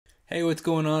Hey, what's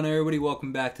going on, everybody?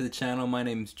 Welcome back to the channel. My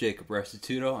name is Jacob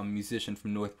Restituto. I'm a musician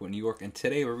from Northport, New York, and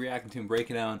today we're reacting to and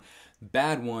breaking down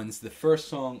Bad Ones, the first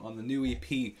song on the new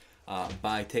EP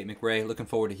by Tate McRae. Looking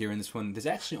forward to hearing this one. There's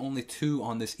actually only two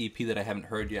on this EP that I haven't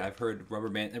heard yet. I've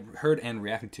heard and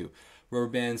reacted to. Rubber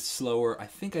Band's Slower. I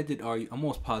think I did I'm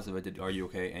almost positive I did Are You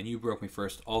Okay? And You Broke Me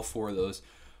First. All four of those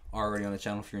are already on the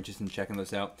channel if you're interested in checking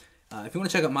those out. If you want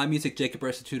to check out my music, Jacob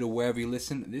Restituto, wherever you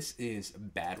listen, this is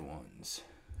Bad Ones.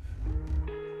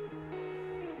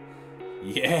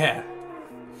 Yeah,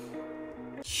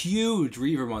 huge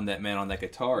reverb on that, man, on that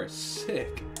guitar is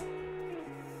sick.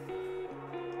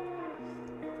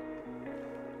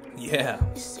 Yeah,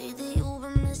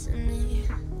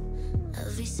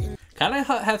 kind of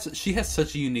has, she has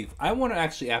such a unique, I want to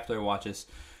actually, after I watch this,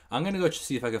 I'm gonna go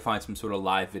see if I can find some sort of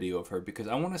live video of her, because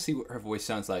I want to see what her voice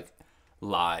sounds like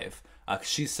live.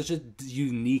 She's such a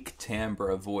unique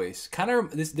timbre of voice. Kind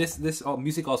of this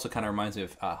music also kind of reminds me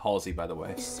of Halsey, by the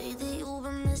way. You say that you've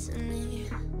been missing me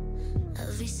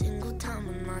every single time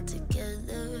we're not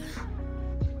together.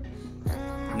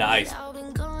 Nice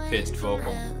pitched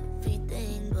vocal.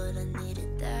 Everything, but I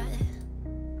needed that.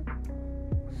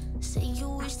 Say you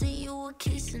wish that you were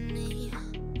kissing me.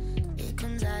 It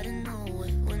comes out of nowhere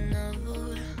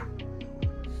whenever.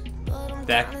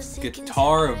 That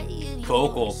guitar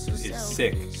vocal is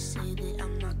sick.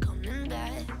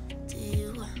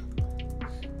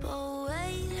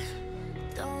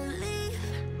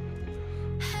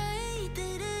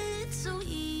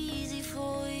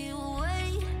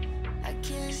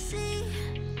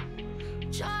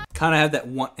 Kind of have that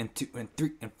 1 and 2 and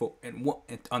 3 and 4 and 1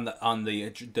 and on the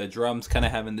drums, kind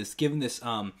of having this, giving this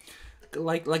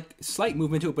like slight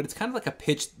movement to it, but it's kind of like a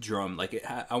pitched drum. Like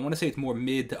I want to say it's more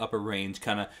mid to upper range,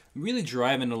 kind of really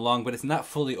driving along, but it's not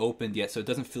fully opened yet, so it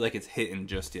doesn't feel like it's hitting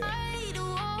just yet.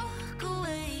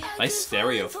 Nice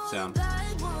stereo sound.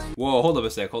 Whoa, hold up a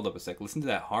sec. Listen to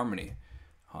that harmony.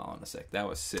 Hold on a sec. That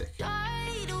was sick.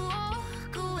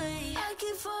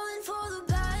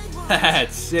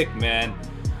 That's sick, man.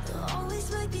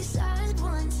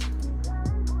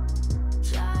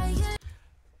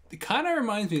 It kind of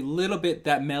reminds me a little bit,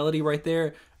 that melody right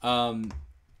there, of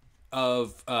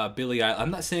Billie Eilish.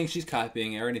 I'm not saying she's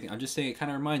copying or anything. I'm just saying it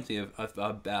kind of reminds me of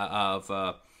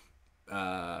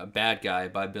Bad Guy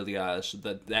by Billie Eilish.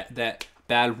 That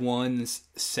Bad Ones,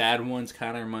 Sad Ones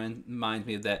kind of reminds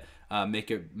me of that make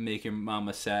your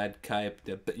mama sad type.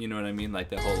 You know what I mean? Like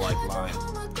that whole like line.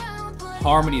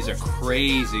 Harmonies are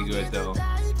crazy good though.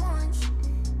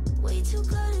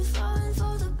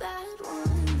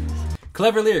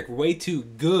 Clever lyric, way too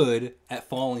good at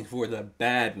falling for the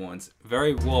bad ones.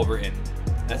 Very well written.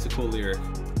 That's a cool lyric.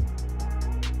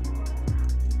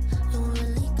 You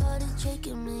really got it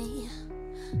tricking me,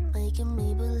 making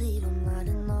me believe I'm not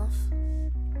enough.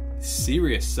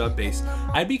 Serious sub bass.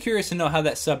 I'd be curious to know how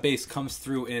that sub bass comes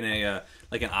through in a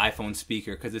like an iPhone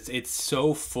speaker, because it's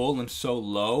so full and so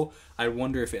low. I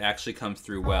wonder if it actually comes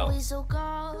through well. Always so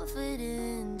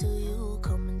confident, do you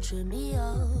come and trip me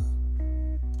up?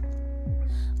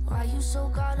 Why you so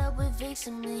caught up with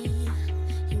fixing me?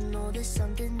 You know there's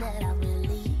something that I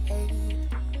really hate.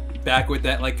 Back with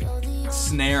that like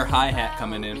snare hi-hat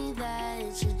coming in.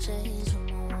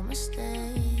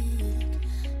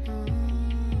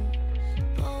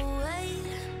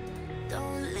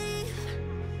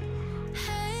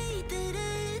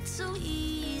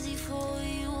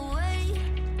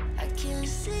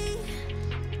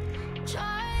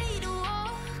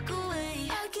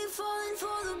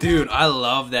 Dude, I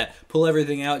love that. Pull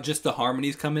everything out, just the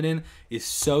harmonies coming in is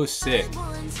so sick.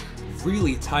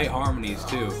 Really tight harmonies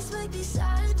too.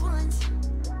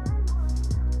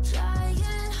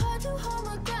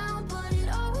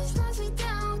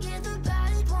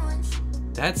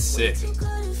 That's sick.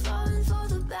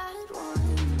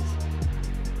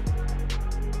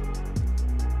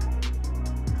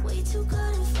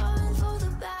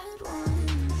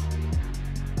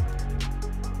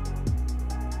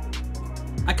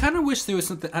 I kind of wish there was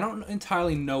something, I don't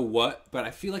entirely know what, but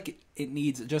I feel like it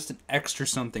needs just an extra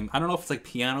something. I don't know if it's like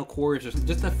piano chords or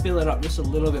just to fill it up just a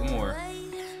little bit more.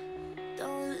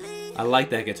 I like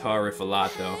that guitar riff a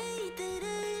lot though.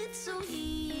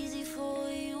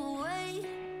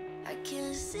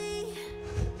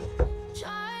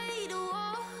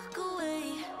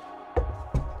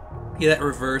 Yeah, that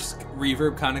reverse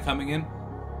reverb kind of coming in.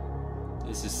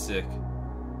 This is sick.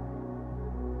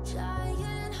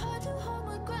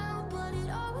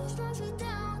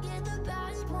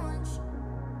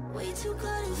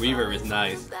 Reverb is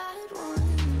nice.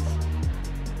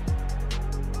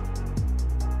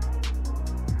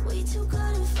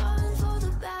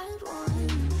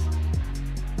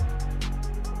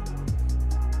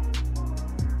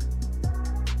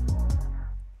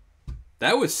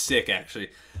 That was sick, actually.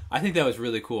 I think that was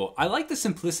really cool. I like the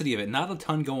simplicity of it. Not a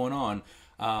ton going on.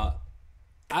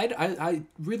 I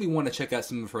really want to check out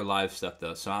some of her live stuff,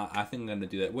 though. So I think I'm going to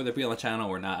do that. Whether it be on the channel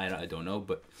or not, I don't know.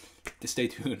 But just stay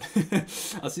tuned.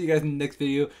 I'll see you guys in the next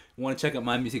video. Want to check out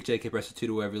my music, JK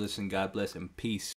Restituto, wherever you listen. God bless and peace.